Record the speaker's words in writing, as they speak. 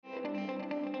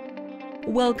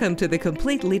Welcome to the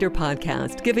Complete Leader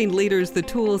Podcast, giving leaders the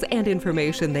tools and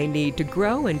information they need to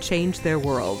grow and change their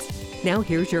worlds. Now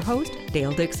here's your host,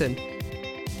 Dale Dixon.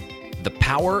 The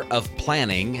Power of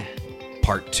Planning,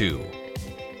 Part 2.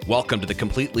 Welcome to the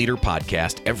Complete Leader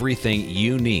Podcast, everything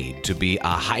you need to be a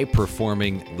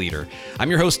high-performing leader. I'm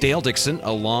your host, Dale Dixon,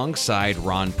 alongside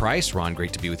Ron Price. Ron,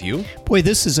 great to be with you. Boy,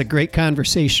 this is a great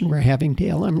conversation we're having,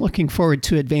 Dale. I'm looking forward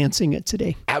to advancing it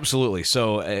today. Absolutely.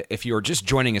 So if you're just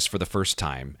joining us for the first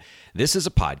time, this is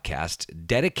a podcast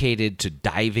dedicated to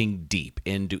diving deep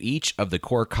into each of the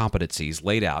core competencies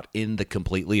laid out in The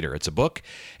Complete Leader. It's a book,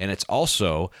 and it's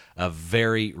also a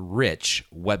very rich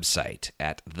website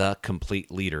at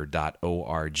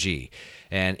thecompleteleader.org.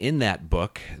 And in that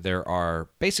book, there are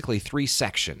basically 3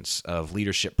 sections of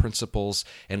leadership principles,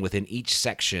 and within each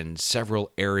section,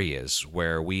 several areas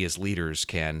where we as leaders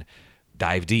can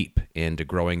dive deep into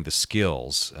growing the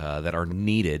skills that are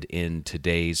needed in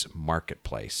today's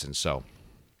marketplace. And so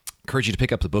I encourage you to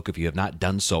pick up the book if you have not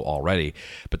done so already,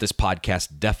 but this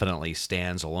podcast definitely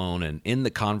stands alone. And in the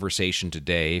conversation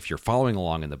today, if you're following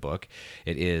along in the book,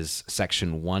 it is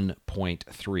section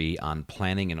 1.3 on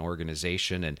planning and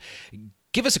organization. And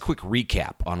give us a quick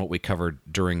recap on what we covered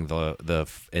during the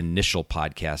initial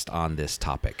podcast on this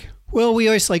topic. Well, we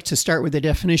always like to start with a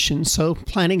definition. So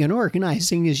planning and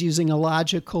organizing is using a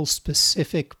logical,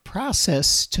 specific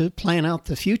process to plan out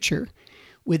the future,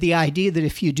 with the idea that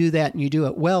if you do that and you do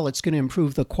it well, it's going to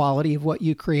improve the quality of what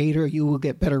you create, or you will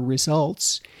get better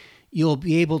results. You'll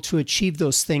be able to achieve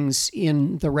those things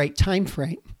in the right time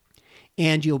frame,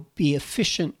 and you'll be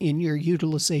efficient in your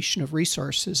utilization of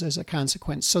resources as a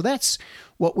consequence. So that's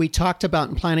what we talked about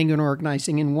in planning and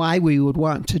organizing and why we would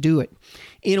want to do it.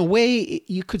 In a way,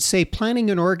 you could say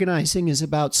planning and organizing is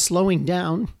about slowing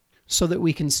down so that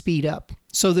we can speed up,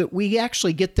 so that we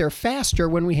actually get there faster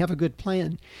when we have a good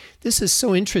plan. This is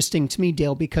so interesting to me,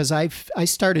 Dale, because I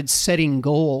started setting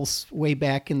goals way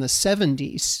back in the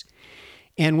 70s.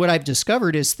 And what I've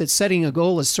discovered is that setting a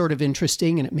goal is sort of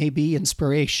interesting, and it may be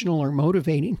inspirational or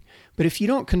motivating. But if you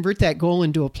don't convert that goal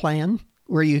into a plan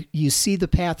where you see the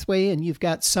pathway and you've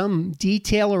got some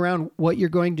detail around what you're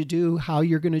going to do, how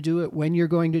you're going to do it, when you're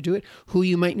going to do it, who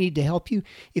you might need to help you,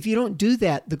 if you don't do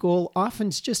that, the goal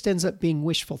often just ends up being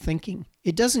wishful thinking.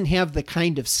 It doesn't have the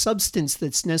kind of substance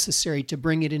that's necessary to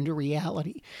bring it into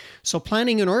reality. So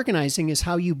planning and organizing is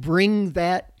how you bring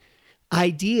that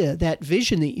idea, that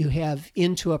vision that you have,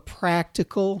 into a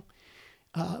practical,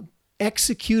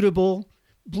 executable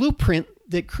blueprint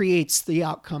that creates the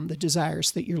outcome, the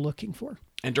desires that you're looking for.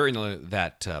 And during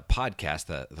that podcast,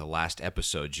 the last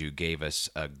episode, you gave us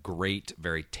a great,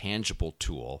 very tangible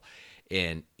tool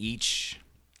in each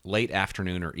late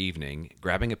afternoon or evening,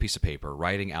 grabbing a piece of paper,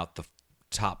 writing out the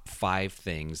top 5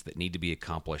 things that need to be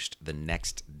accomplished the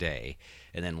next day,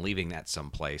 and then leaving that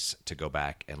someplace to go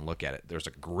back and look at it. There's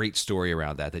a great story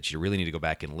around that you really need to go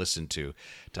back and listen to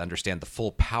understand the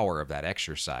full power of that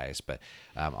exercise. But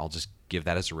I'll just give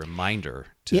that as a reminder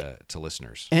to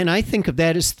listeners. And I think of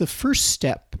that as the first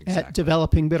step at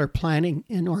developing better planning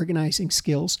and organizing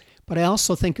skills. But I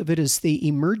also think of it as the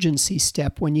emergency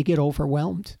step when you get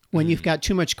overwhelmed. When you've got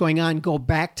too much going on, go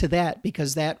back to that,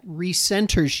 because that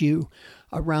recenters you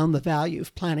around the value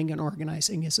of planning and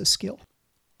organizing as a skill.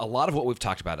 A lot of what we've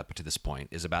talked about up to this point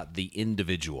is about the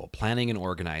individual, planning and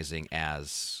organizing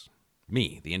as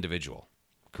me, the individual.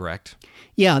 Correct?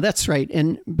 Yeah, that's right.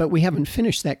 But we haven't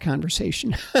finished that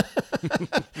conversation.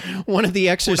 One of the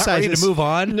exercises... We're not ready to move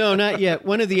on? No, not yet.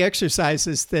 One of the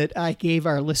exercises that I gave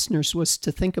our listeners was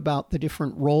to think about the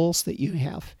different roles that you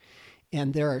have.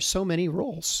 And there are so many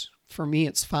roles. For me,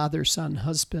 it's father, son,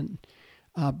 husband,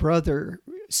 brother,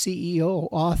 CEO,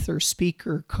 author,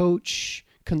 speaker, coach,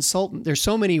 consultant. There's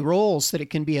so many roles that it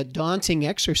can be a daunting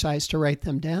exercise to write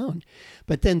them down.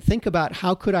 But then think about,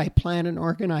 how could I plan and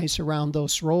organize around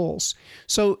those roles?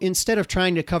 So instead of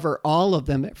trying to cover all of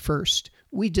them at first,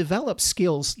 we develop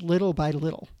skills little by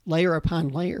little, layer upon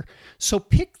layer. So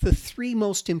pick the 3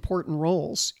 most important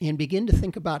roles and begin to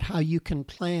think about how you can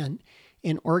plan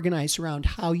and organize around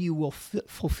how you will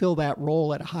fulfill that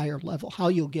role at a higher level, how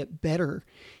you'll get better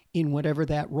in whatever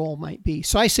that role might be.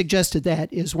 So I suggested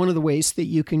that is one of the ways that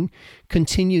you can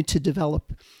continue to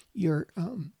develop your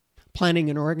planning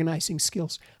and organizing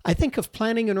skills. I think of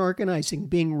planning and organizing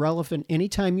being relevant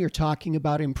anytime you're talking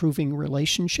about improving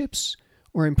relationships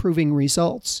or improving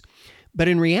results. But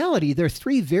in reality, there are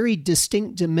 3 very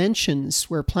distinct dimensions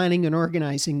where planning and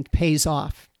organizing pays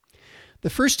off. The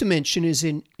first dimension is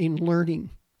in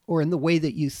learning, or in the way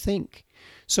that you think.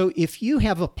 So if you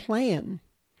have a plan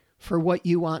for what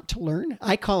you want to learn,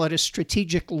 I call it a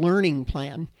strategic learning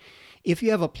plan. If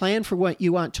you have a plan for what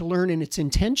you want to learn and it's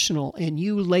intentional and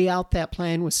you lay out that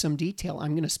plan with some detail,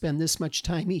 I'm going to spend this much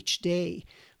time each day.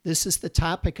 This is the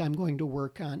topic I'm going to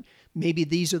work on. Maybe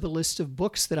these are the list of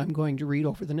books that I'm going to read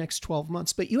over the next 12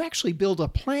 months. But you actually build a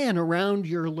plan around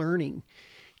your learning.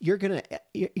 You're going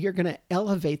to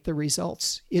elevate the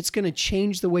results. It's going to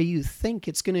change the way you think.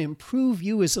 It's going to improve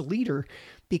you as a leader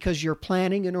because you're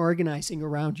planning and organizing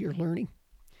around your learning.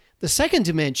 The second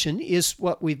dimension is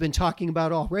what we've been talking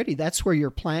about already. That's where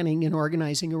you're planning and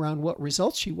organizing around what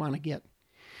results you want to get.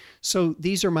 So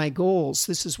these are my goals.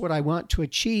 This is what I want to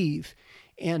achieve,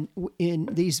 and in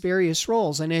these various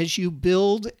roles. And as you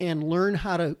build and learn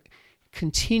how to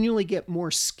continually get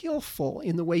more skillful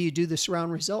in the way you do this around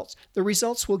results, the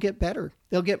results will get better.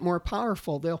 They'll get more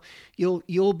powerful.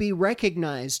 You'll be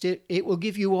recognized. It will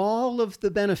give you all of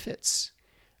the benefits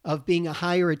of being a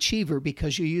higher achiever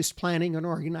because you used planning and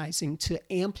organizing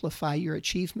to amplify your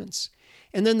achievements.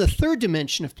 And then the third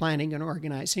dimension of planning and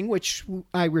organizing, which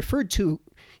I referred to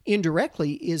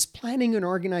indirectly, is planning and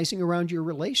organizing around your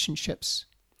relationships.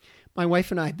 My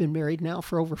wife and I have been married now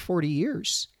for over 40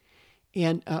 years.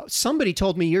 And somebody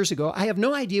told me years ago, I have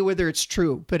no idea whether it's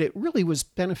true, but it really was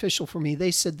beneficial for me.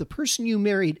 They said the person you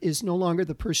married is no longer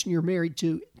the person you're married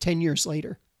to 10 years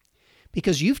later,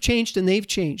 because you've changed and they've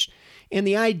changed. And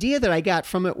the idea that I got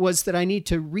from it was that I need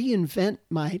to reinvent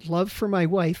my love for my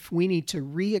wife. We need to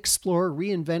re-explore,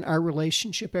 reinvent our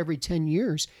relationship every 10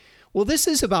 years. Well, this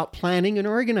is about planning and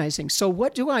organizing. So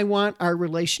what do I want our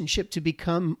relationship to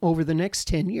become over the next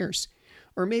 10 years?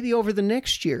 Or maybe over the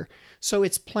next year. So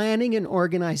it's planning and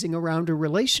organizing around a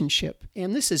relationship.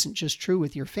 And this isn't just true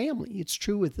with your family. It's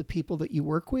true with the people that you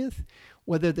work with,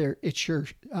 whether it's your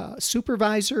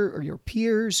supervisor or your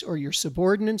peers or your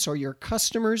subordinates or your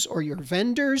customers or your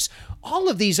vendors. All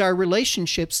of these are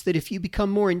relationships that if you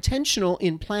become more intentional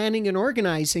in planning and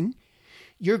organizing,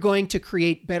 you're going to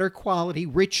create better quality,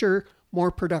 richer,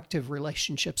 more productive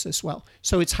relationships as well.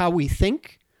 So it's how we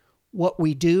think, what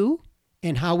we do,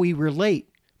 and how we relate.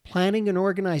 Planning and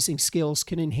organizing skills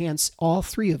can enhance all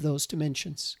three of those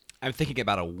dimensions. I'm thinking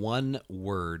about a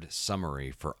one-word summary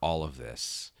for all of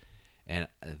this, and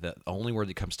the only word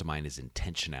that comes to mind is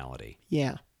intentionality.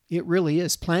 Yeah, it really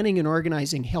is. Planning and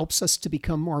organizing helps us to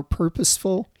become more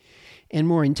purposeful and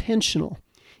more intentional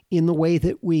in the way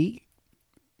that we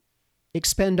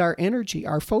expend our energy,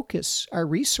 our focus, our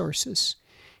resources.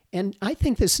 And I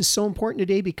think this is so important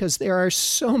today because there are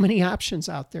so many options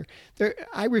out there.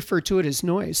 I refer to it as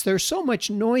noise. There's so much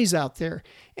noise out there.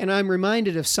 And I'm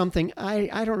reminded of something,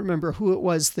 I don't remember who it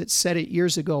was that said it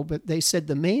years ago, but they said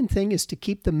the main thing is to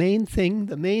keep the main thing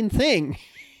the main thing.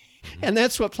 And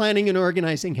that's what planning and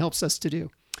organizing helps us to do.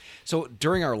 So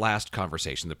during our last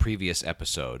conversation, the previous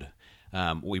episode,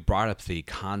 we brought up the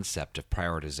concept of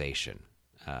prioritization.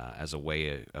 As a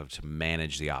way to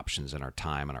manage the options in our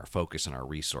time and our focus and our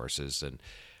resources, and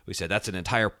we said that's an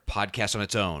entire podcast on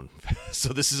its own.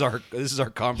 So this is our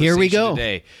conversation. Here we go.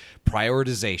 Today.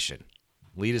 Prioritization.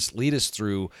 Lead us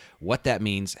through what that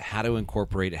means, how to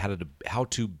incorporate it, how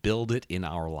to build it in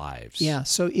our lives. Yeah.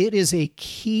 So it is a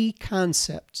key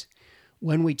concept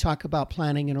when we talk about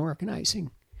planning and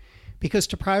organizing, because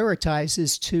to prioritize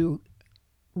is to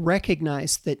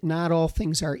recognize that not all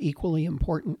things are equally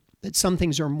important, that some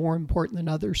things are more important than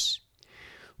others.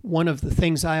 One of the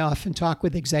things I often talk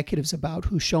with executives about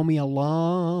who show me a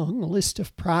long list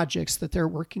of projects that they're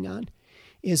working on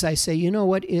is I say, you know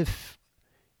what, if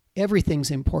everything's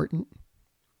important,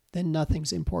 then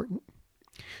nothing's important.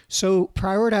 So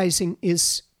prioritizing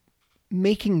is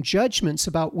making judgments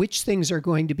about which things are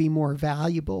going to be more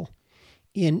valuable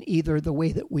in either the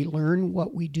way that we learn,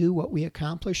 what we do, what we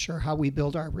accomplish, or how we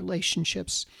build our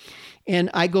relationships. And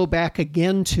I go back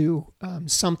again to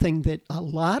something that a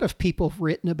lot of people have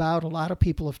written about, a lot of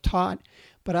people have taught,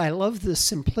 but I love the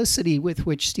simplicity with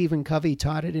which Stephen Covey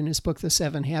taught it in his book, The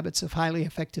 7 Habits of Highly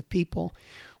Effective People.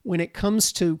 When it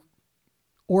comes to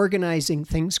organizing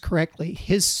things correctly,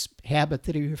 his habit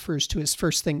that he refers to as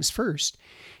first things first.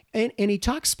 And he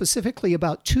talks specifically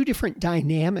about two different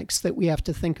dynamics that we have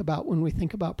to think about when we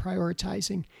think about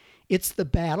prioritizing. It's the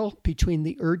battle between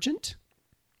the urgent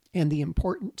and the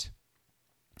important.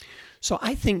 So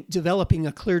I think developing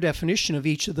a clear definition of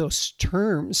each of those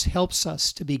terms helps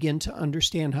us to begin to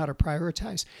understand how to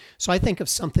prioritize. So I think of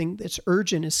something that's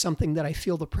urgent as something that I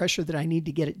feel the pressure that I need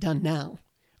to get it done now,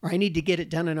 or I need to get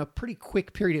it done in a pretty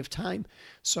quick period of time.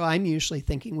 So I'm usually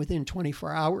thinking within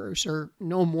 24 hours or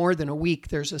no more than a week,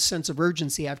 there's a sense of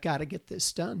urgency. I've got to get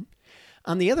this done.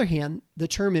 On the other hand, the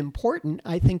term important,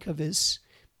 I think of as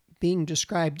being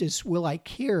described as, will I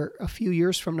care a few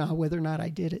years from now whether or not I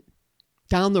did it?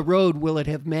 Down the road, will it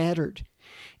have mattered?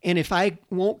 And if I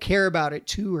won't care about it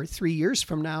 2 or 3 years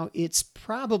from now, it's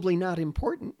probably not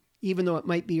important, even though it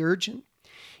might be urgent.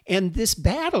 And this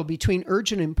battle between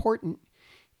urgent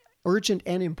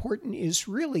and important is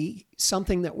really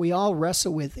something that we all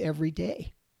wrestle with every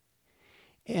day.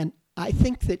 And I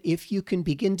think that if you can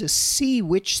begin to see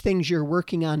which things you're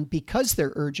working on because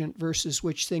they're urgent versus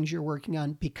which things you're working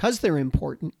on because they're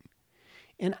important,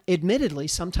 and admittedly,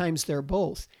 sometimes they're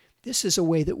both, this is a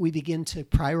way that we begin to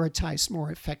prioritize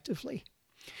more effectively.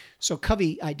 So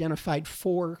Covey identified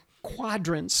 4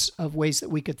 quadrants of ways that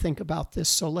we could think about this.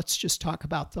 So let's just talk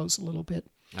about those a little bit.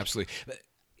 Absolutely.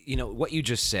 You know, what you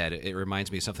just said, it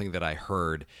reminds me of something that I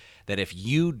heard, that if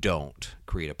you don't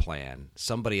create a plan,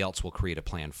 somebody else will create a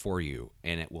plan for you,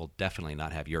 and it will definitely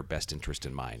not have your best interest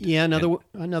in mind. Yeah,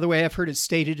 another way I've heard it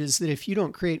stated is that if you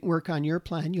don't create work on your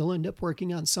plan, you'll end up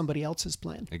working on somebody else's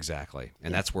plan. Exactly.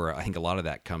 And that's where I think a lot of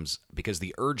that comes, because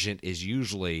the urgent is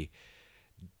usually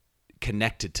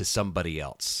connected to somebody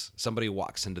else. Somebody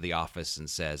walks into the office and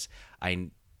says, I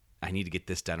need to get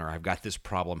this done, or I've got this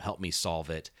problem, help me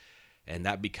solve it. And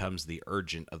that becomes the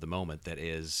urgent of the moment that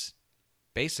is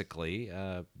basically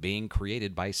being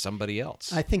created by somebody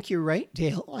else. I think you're right,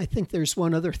 Dale. I think there's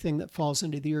one other thing that falls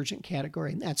into the urgent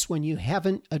category, and that's when you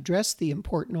haven't addressed the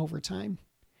important over time.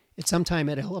 At some time,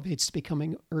 it elevates to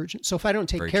becoming urgent. So if I don't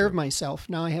take care of myself,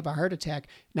 now I have a heart attack.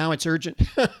 Now it's urgent.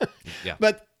 Yeah.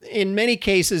 But in many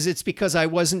cases, it's because I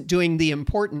wasn't doing the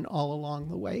important all along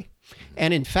the way.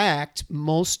 And in fact,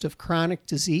 most of chronic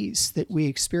disease that we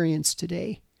experience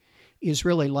today is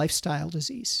really lifestyle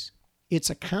disease.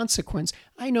 It's a consequence.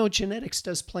 I know genetics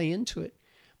does play into it,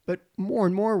 but more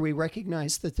and more we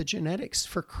recognize that the genetics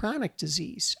for chronic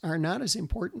disease are not as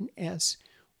important as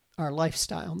our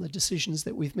lifestyle and the decisions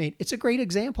that we've made. It's a great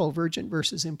example of urgent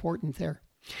versus important there.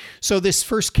 So this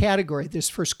first category, this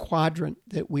first quadrant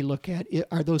that we look at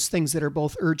are those things that are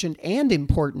both urgent and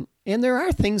important. And there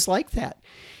are things like that.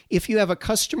 If you have a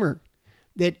customer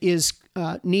that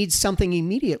needs something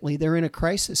immediately, they're in a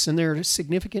crisis, and they're a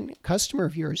significant customer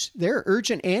of yours, they're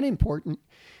urgent and important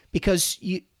because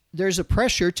there's a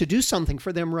pressure to do something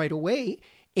for them right away,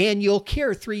 and you'll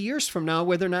care 3 years from now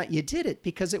whether or not you did it,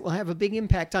 because it will have a big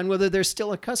impact on whether they're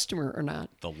still a customer or not.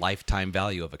 The lifetime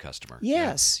value of a customer.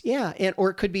 Yes, yeah. Or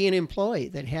it could be an employee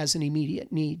that has an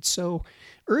immediate need. So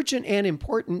urgent and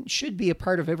important should be a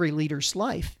part of every leader's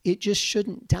life. It just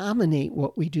shouldn't dominate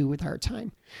what we do with our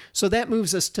time. So that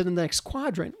moves us to the next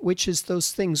quadrant, which is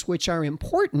those things which are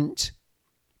important,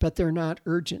 but they're not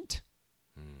urgent.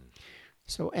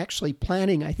 So actually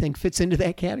planning, I think, fits into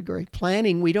that category.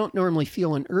 Planning, we don't normally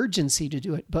feel an urgency to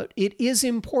do it, but it is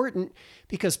important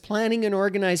because planning and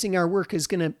organizing our work is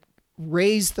going to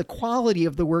raise the quality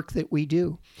of the work that we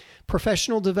do.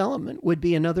 Professional development would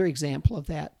be another example of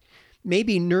that.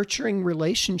 Maybe nurturing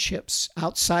relationships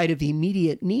outside of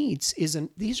immediate needs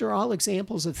isn't. These are all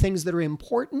examples of things that are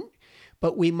important,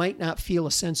 but we might not feel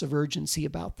a sense of urgency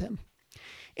about them.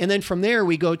 And then from there,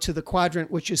 we go to the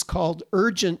quadrant, which is called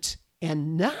urgent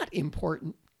and not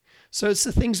important. So it's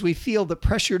the things we feel the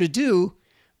pressure to do,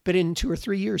 but in 2 or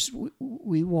 3 years,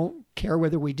 we won't care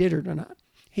whether we did it or not.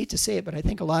 Hate to say it, but I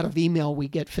think a lot of email we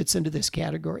get fits into this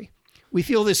category. We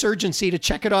feel this urgency to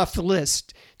check it off the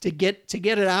list, to get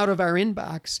it out of our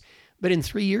inbox, but in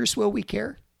 3 years, will we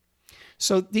care?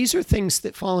 So these are things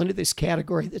that fall into this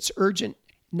category that's urgent,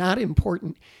 not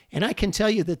important. And I can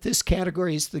tell you that this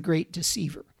category is the great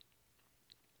deceiver,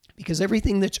 because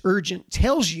everything that's urgent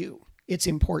tells you it's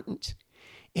important.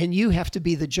 And you have to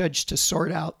be the judge to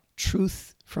sort out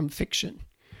truth from fiction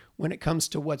when it comes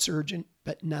to what's urgent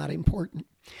but not important.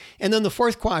 And then the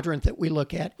fourth quadrant that we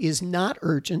look at is not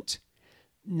urgent,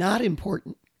 not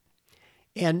important.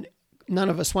 And none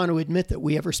of us want to admit that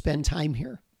we ever spend time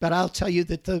here. But I'll tell you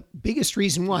that the biggest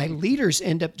reason why leaders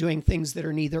end up doing things that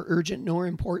are neither urgent nor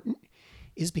important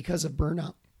is because of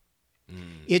burnout.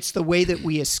 It's the way that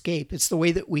we escape. It's the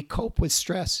way that we cope with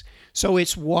stress. So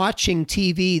it's watching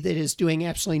TV that is doing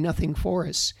absolutely nothing for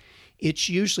us. It's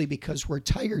usually because we're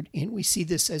tired, and we see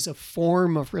this as a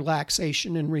form of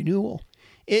relaxation and renewal.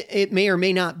 It may or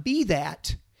may not be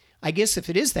that. I guess if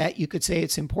it is that, you could say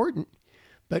it's important.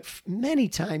 But many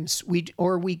times we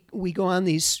go on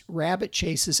these rabbit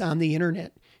chases on the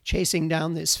internet, chasing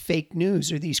down this fake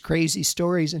news or these crazy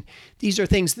stories. And these are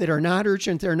things that are not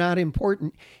urgent, they're not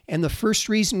important. And the first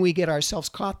reason we get ourselves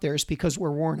caught there is because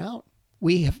we're worn out.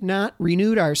 We have not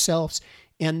renewed ourselves.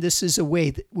 And this is a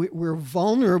way that we're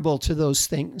vulnerable to those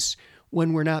things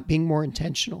when we're not being more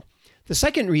intentional. The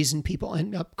second reason people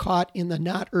end up caught in the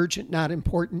not urgent, not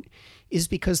important is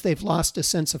because they've lost a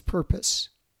sense of purpose.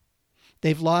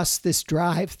 They've lost this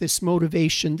drive, this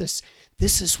motivation, this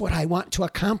is what I want to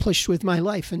accomplish with my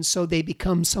life. And so they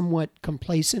become somewhat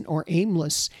complacent or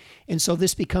aimless. And so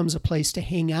this becomes a place to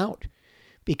hang out.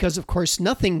 Because, of course,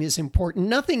 nothing is important,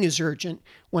 nothing is urgent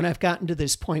when I've gotten to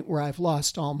this point where I've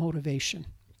lost all motivation.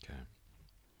 Okay.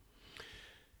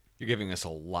 You're giving us a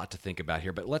lot to think about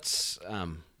here, but let's...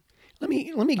 Let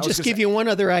me just give you one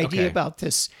other idea about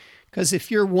this. Because if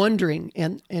you're wondering,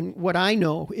 and what I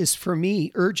know is, for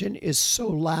me, urgent is so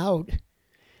loud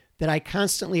that I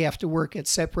constantly have to work at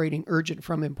separating urgent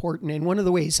from important. And one of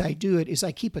the ways I do it is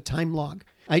I keep a time log.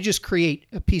 I just create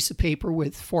a piece of paper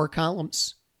with 4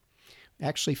 columns.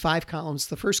 Actually, 5 columns.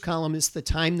 The first column is the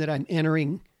time that I'm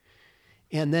entering.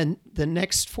 And then the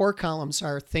next 4 columns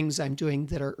are things I'm doing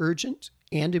that are urgent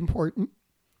and important,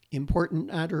 important,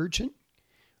 not urgent,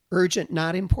 urgent,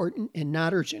 not important, and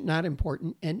not urgent, not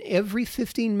important. And every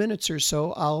 15 minutes or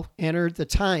so, I'll enter the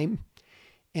time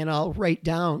and I'll write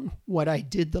down what I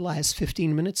did the last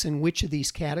 15 minutes and which of these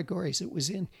categories it was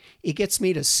in. It gets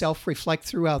me to self-reflect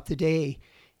throughout the day.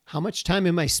 How much time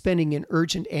am I spending in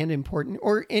urgent and important,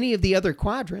 or any of the other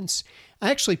quadrants?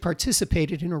 I actually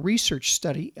participated in a research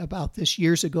study about this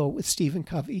years ago with Stephen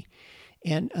Covey.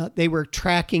 And they were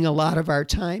tracking a lot of our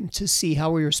time to see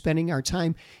how we were spending our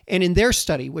time. And in their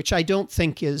study, which I don't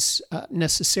think is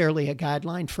necessarily a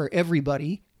guideline for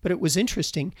everybody, but it was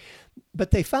interesting,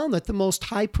 but they found that the most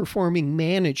high-performing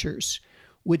managers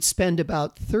would spend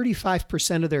about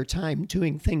 35% of their time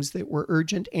doing things that were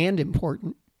urgent and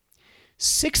important,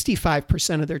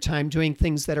 65% of their time doing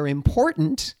things that are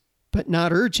important but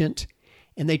not urgent,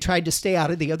 and they tried to stay out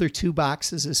of the other 2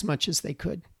 boxes as much as they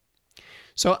could.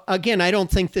 So again, I don't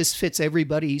think this fits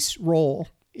everybody's role.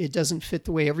 It doesn't fit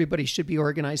the way everybody should be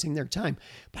organizing their time.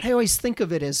 But I always think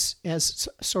of it as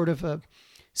sort of a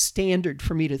standard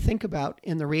for me to think about.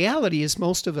 And the reality is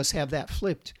most of us have that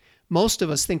flipped. Most of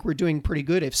us think we're doing pretty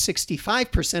good if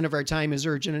 65% of our time is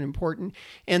urgent and important,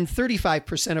 and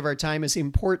 35% of our time is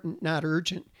important, not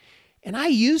urgent. And I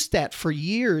used that for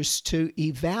years to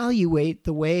evaluate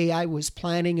the way I was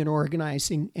planning and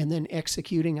organizing and then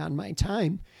executing on my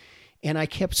time. And I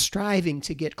kept striving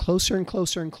to get closer and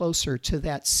closer and closer to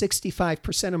that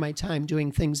 65% of my time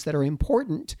doing things that are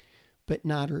important, but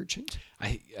not urgent.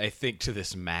 I think to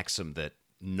this maxim that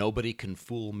nobody can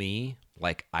fool me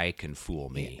like I can fool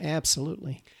me. Yeah,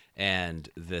 absolutely. And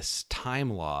this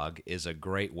time log is a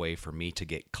great way for me to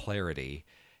get clarity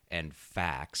and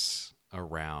facts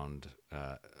around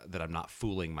that I'm not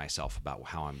fooling myself about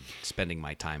how I'm spending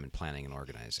my time in planning and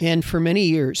organizing. And for many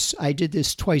years, I did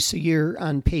this twice a year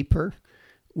on paper,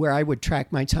 where I would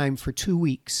track my time for 2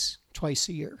 weeks, twice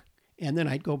a year. And then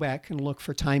I'd go back and look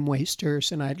for time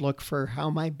wasters, and I'd look for how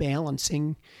am I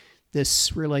balancing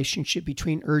this relationship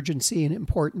between urgency and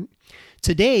important.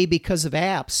 Today, because of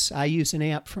apps, I use an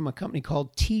app from a company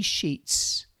called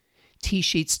T-Sheets,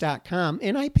 tsheets.com,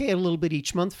 and I pay a little bit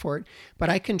each month for it, but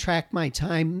I can track my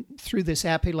time through this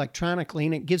app electronically,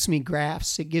 and it gives me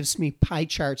graphs. It gives me pie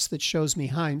charts that shows me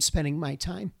how I'm spending my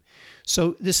time.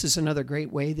 So this is another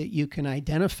great way that you can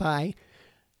identify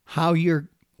how you're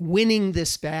winning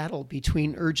this battle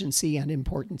between urgency and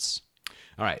importance.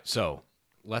 All right, so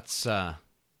let's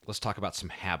talk about some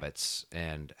habits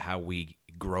and how we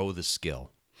grow the skill.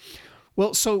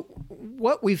 Well, so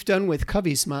what we've done with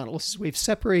Covey's model is we've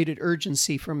separated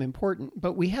urgency from important,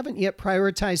 but we haven't yet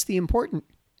prioritized the important.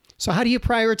 So how do you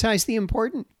prioritize the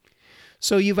important?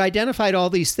 So you've identified all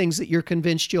these things that you're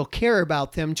convinced you'll care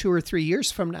about them 2 or 3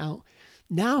 years from now.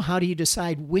 Now, how do you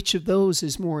decide which of those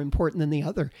is more important than the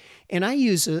other? And I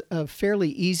use a fairly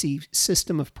easy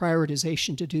system of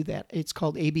prioritization to do that. It's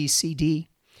called ABCD.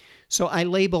 So I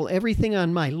label everything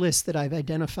on my list that I've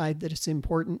identified that it's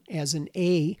important as an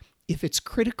A if it's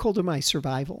critical to my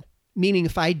survival. Meaning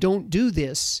if I don't do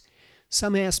this,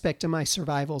 some aspect of my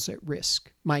survival is at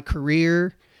risk. My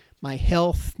career, my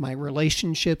health, my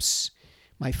relationships,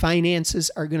 my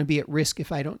finances are going to be at risk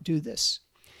if I don't do this.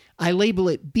 I label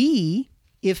it B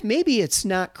if maybe it's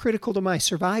not critical to my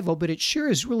survival, but it sure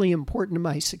is really important to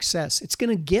my success. It's going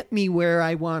to get me where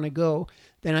I want to go.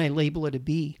 Then I label it a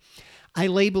B. I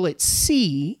label it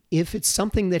C if it's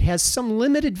something that has some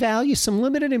limited value, some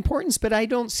limited importance, but I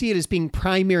don't see it as being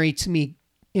primary to me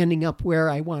ending up where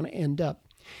I want to end up.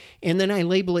 And then I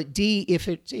label it D if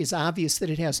it is obvious that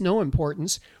it has no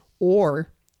importance,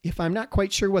 or if I'm not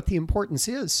quite sure what the importance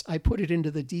is, I put it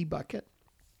into the D bucket.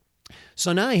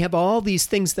 So now I have all these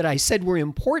things that I said were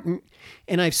important,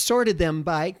 and I've sorted them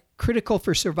by critical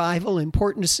for survival,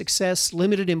 important to success,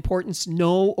 limited importance,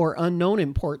 no or unknown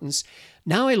importance.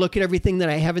 Now I look at everything that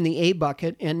I have in the A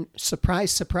bucket, and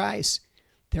surprise, surprise,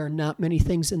 there are not many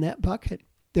things in that bucket.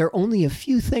 There are only a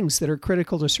few things that are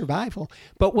critical to survival.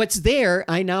 But what's there,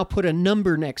 I now put a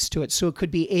number next to it. So it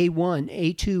could be A1,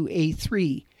 A2,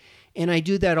 A3. And I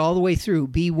do that all the way through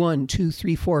B1, 2,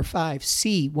 3, 4, 5,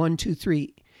 C, 1, 2,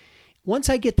 3. Once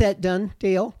I get that done,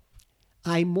 Dale,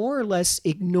 I more or less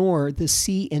ignore the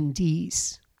C and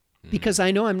D's because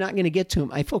I know I'm not going to get to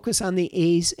them. I focus on the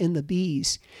A's and the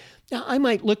B's. Now, I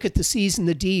might look at the C's and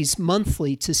the D's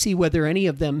monthly to see whether any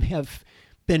of them have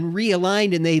been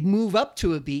realigned and they move up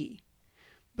to a B.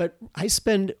 But I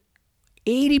spend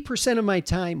 80% of my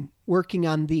time working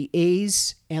on the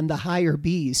A's and the higher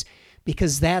B's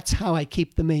because that's how I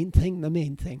keep the main thing the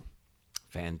main thing.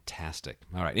 Fantastic.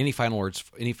 All right. Any final words,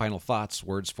 any final thoughts,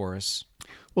 words for us?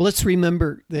 Well, let's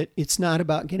remember that it's not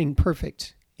about getting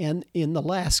perfect. And in the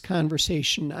last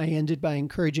conversation, I ended by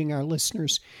encouraging our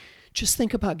listeners, just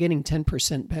think about getting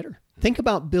 10% better. Think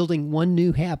about building one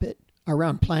new habit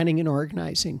around planning and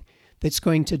organizing that's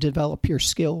going to develop your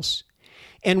skills.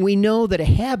 And we know that a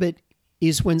habit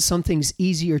is when something's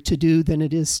easier to do than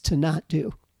it is to not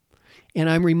do. And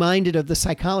I'm reminded of the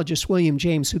psychologist William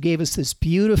James, who gave us this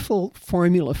beautiful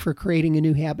formula for creating a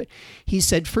new habit. He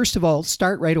said, first of all,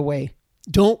 start right away.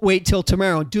 Don't wait till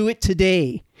tomorrow. Do it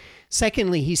today.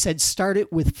 Secondly, he said, start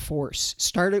it with force.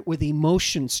 Start it with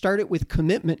emotion. Start it with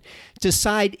commitment.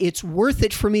 Decide it's worth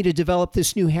it for me to develop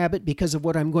this new habit because of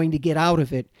what I'm going to get out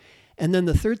of it. And then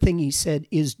the third thing he said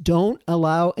is don't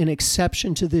allow an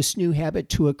exception to this new habit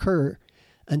to occur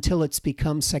until it's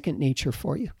become second nature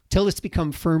for you, till it's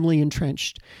become firmly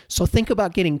entrenched. So think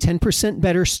about getting 10%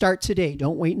 better. Start today.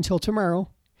 Don't wait until tomorrow.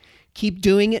 Keep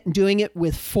doing it and doing it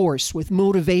with force, with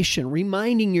motivation,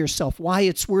 reminding yourself why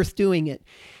it's worth doing it.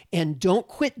 And don't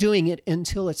quit doing it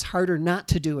until it's harder not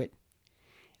to do it.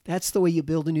 That's the way you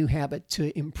build a new habit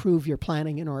to improve your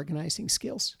planning and organizing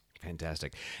skills.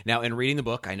 Fantastic. Now, in reading the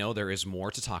book, I know there is more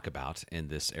to talk about in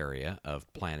this area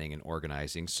of planning and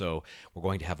organizing, so we're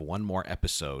going to have one more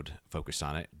episode focused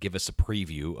on it. Give us a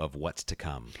preview of what's to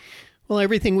come. Well,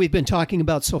 everything we've been talking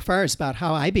about so far is about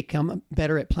how I become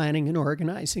better at planning and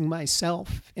organizing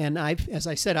myself. And as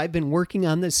I said, I've been working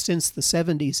on this since the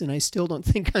 70s, and I still don't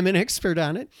think I'm an expert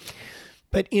on it.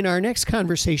 But in our next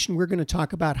conversation, we're going to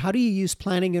talk about how do you use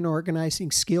planning and organizing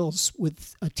skills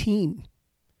with a team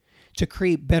to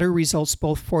create better results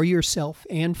both for yourself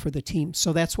and for the team.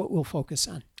 So that's what we'll focus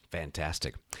on.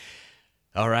 Fantastic.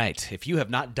 All right. If you have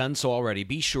not done so already,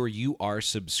 be sure you are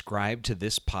subscribed to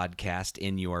this podcast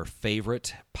in your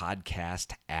favorite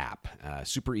podcast app.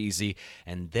 Super easy.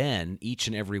 And then each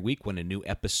and every week when a new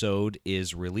episode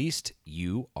is released,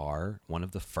 you are one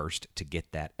of the first to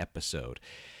get that episode.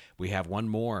 We have one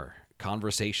more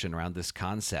conversation around this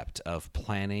concept of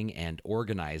planning and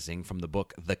organizing from the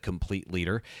book, The Complete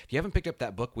Leader. If you haven't picked up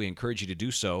that book, we encourage you to do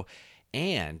so.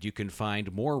 And you can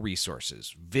find more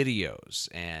resources, videos,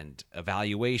 and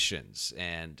evaluations,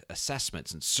 and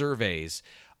assessments, and surveys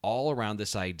all around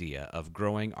this idea of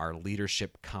growing our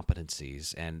leadership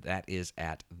competencies, and that is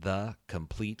at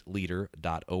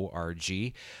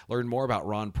thecompleteleader.org. Learn more about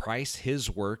Ron Price, his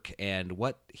work, and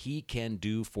what he can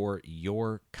do for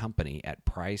your company at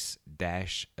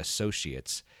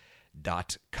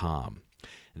price-associates.com.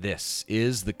 This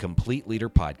is the Complete Leader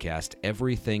Podcast,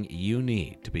 everything you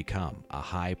need to become a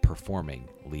high-performing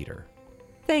leader.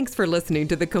 Thanks for listening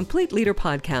to the Complete Leader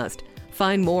Podcast.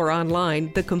 Find more online,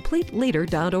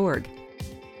 thecompleteleader.org.